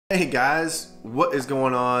Hey guys, what is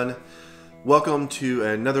going on? Welcome to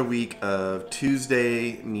another week of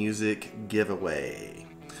Tuesday Music Giveaway.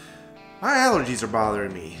 My allergies are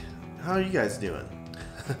bothering me. How are you guys doing?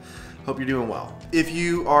 Hope you're doing well. If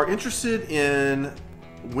you are interested in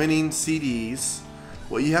winning CDs,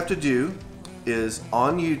 what you have to do is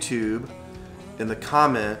on YouTube, in the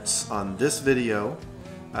comments on this video,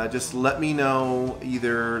 just let me know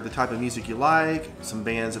either the type of music you like, some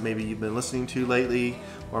bands that maybe you've been listening to lately,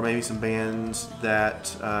 or maybe some bands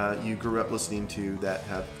that you grew up listening to that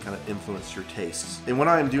have kind of influenced your tastes. And what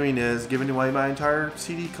I'm doing is giving away my entire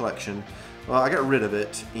CD collection. Well, I got rid of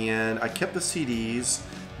it, and I kept the CDs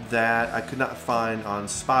that I could not find on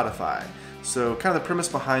Spotify. So kind of the premise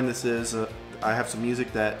behind this is I have some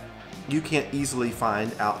music that you can't easily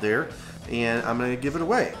find out there, and I'm going to give it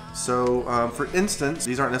away. So for instance,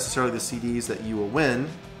 these aren't necessarily the CDs that you will win,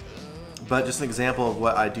 but just an example of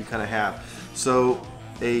what I do kind of have. So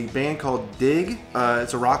a band called Dig,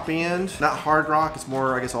 it's a rock band, not hard rock, it's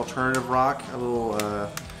more, I guess, alternative rock, a little,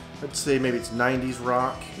 I'd say maybe it's 90s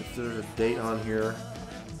rock, if there's a date on here,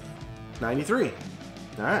 93,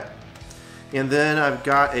 all right. And then I've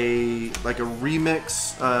got like a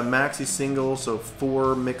remix maxi single, so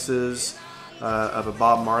 4 mixes of a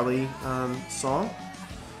Bob Marley song.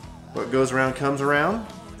 What goes around comes around.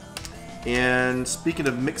 And speaking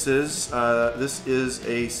of mixes, this is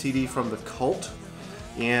a CD from The Cult,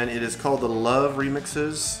 and it is called the Love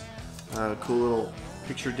Remixes. Cool little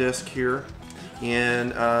picture disc here.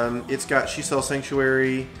 And it's got She Sells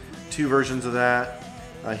Sanctuary, 2 versions of that.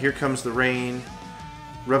 Here Comes the Rain,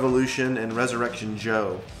 Revolution, and Resurrection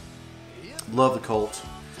Joe. Love The Cult.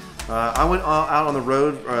 I went out on the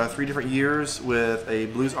road 3 different years with a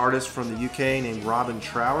blues artist from the UK named Robin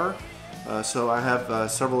Trower. So I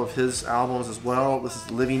have several of his albums as well. This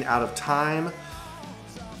is Living Out of Time.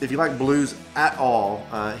 If you like blues at all,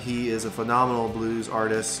 he is a phenomenal blues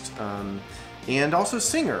artist and also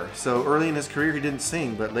singer. So early in his career he didn't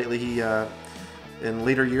sing, but lately in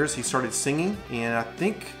later years he started singing, and I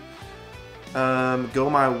think Go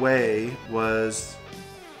My Way was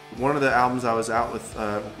one of the albums I was out with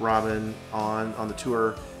Robin on the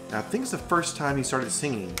tour, and I think it's the first time he started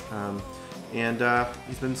singing, and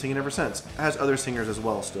he's been singing ever since. Has other singers as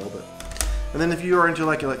well still, but. And then if you are into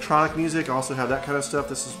like electronic music, I also have that kind of stuff.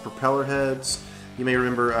 This is Propeller Heads. You may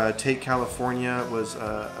remember Take California was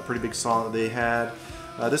a pretty big song that they had.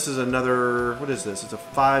 This is another, what is this? It's a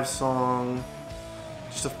 5-song,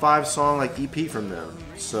 just a 5-song like EP from them.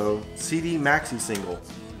 So CD maxi single,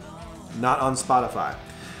 not on Spotify.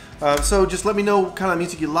 So just let me know what kind of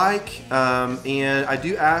music you like, and I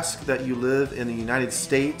do ask that you live in the United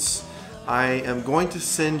States. I am going to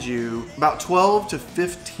send you about 12 to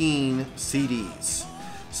 15 CDs.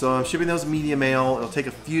 So I'm shipping those media mail. It'll take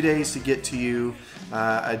a few days to get to you.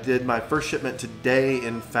 I did my first shipment today,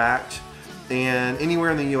 in fact, and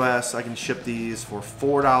anywhere in the US I can ship these for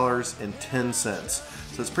 $4.10.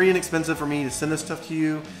 So it's pretty inexpensive for me to send this stuff to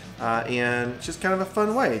you, and it's just kind of a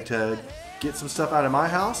fun way to get some stuff out of my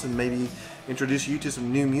house and maybe introduce you to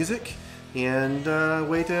some new music and a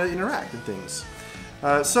way to interact and things.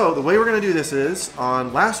 So the way we're going to do this is,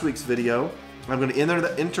 on last week's video, I'm going to enter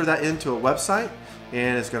that into a website,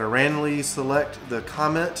 and it's going to randomly select the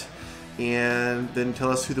comment and then tell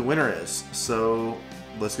us who the winner is. So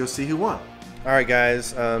let's go see who won. Alright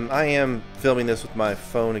guys, I am filming this with my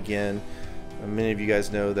phone again. Many of you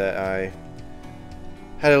guys know that I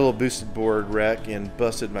had a little boosted board wreck and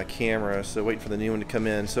busted my camera, so waiting for the new one to come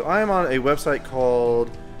in. So I am on a website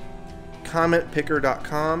called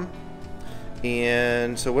commentpicker.com,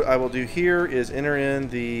 and so what I will do here is enter in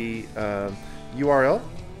the URL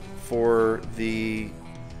for the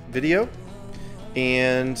video,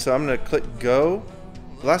 and so I'm going to click go.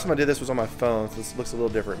 The last time I did this was on my phone, so this looks a little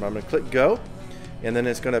different, but I'm going to click go, and then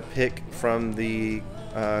it's going to pick from the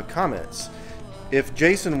comments. If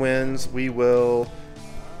Jason wins, we will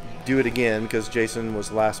do it again because Jason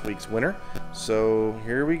was last week's winner. So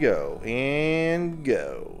here we go, and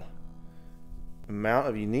go. Amount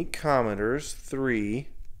of unique commenters 3,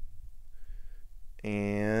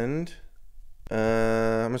 and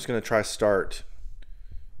I'm just gonna try start.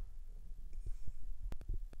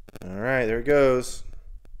 All right, there it goes.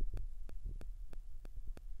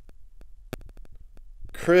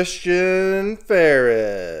 Christian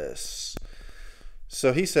Ferris.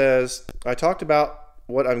 So he says, I talked about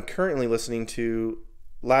what I'm currently listening to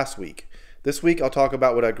last week. This week I'll talk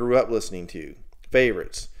about what I grew up listening to.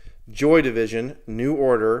 Favorites: Joy Division, New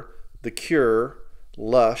Order, The Cure,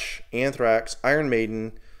 Lush, Anthrax, Iron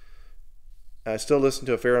Maiden. I still listen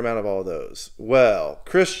to a fair amount of all of those. Well,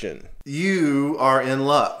 Christian, you are in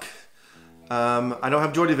luck. I don't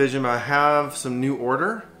have Joy Division, but I have some New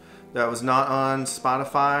Order that was not on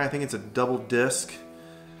Spotify. I think it's a double disc.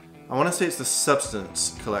 I want to say it's the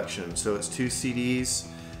Substance collection, so it's 2 CDs.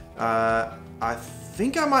 I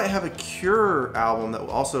think I might have a Cure album that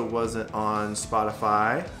also wasn't on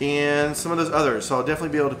Spotify, and some of those others. So I'll definitely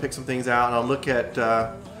be able to pick some things out, and I'll look at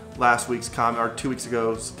last week's comment, or 2 weeks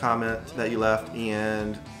ago's comment that you left,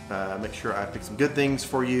 and make sure I pick some good things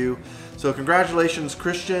for you. So congratulations,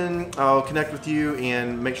 Christian. I'll connect with you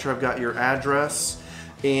and make sure I've got your address.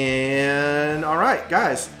 And all right,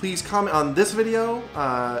 guys, please comment on this video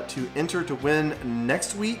to enter to win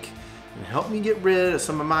next week, and help me get rid of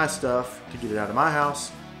some of my stuff to get it out of my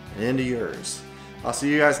house and into yours. I'll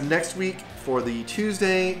see you guys next week for the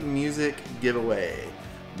Tuesday music giveaway.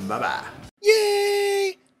 Bye-bye.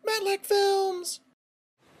 Yay! Matlack Films!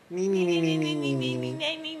 Me.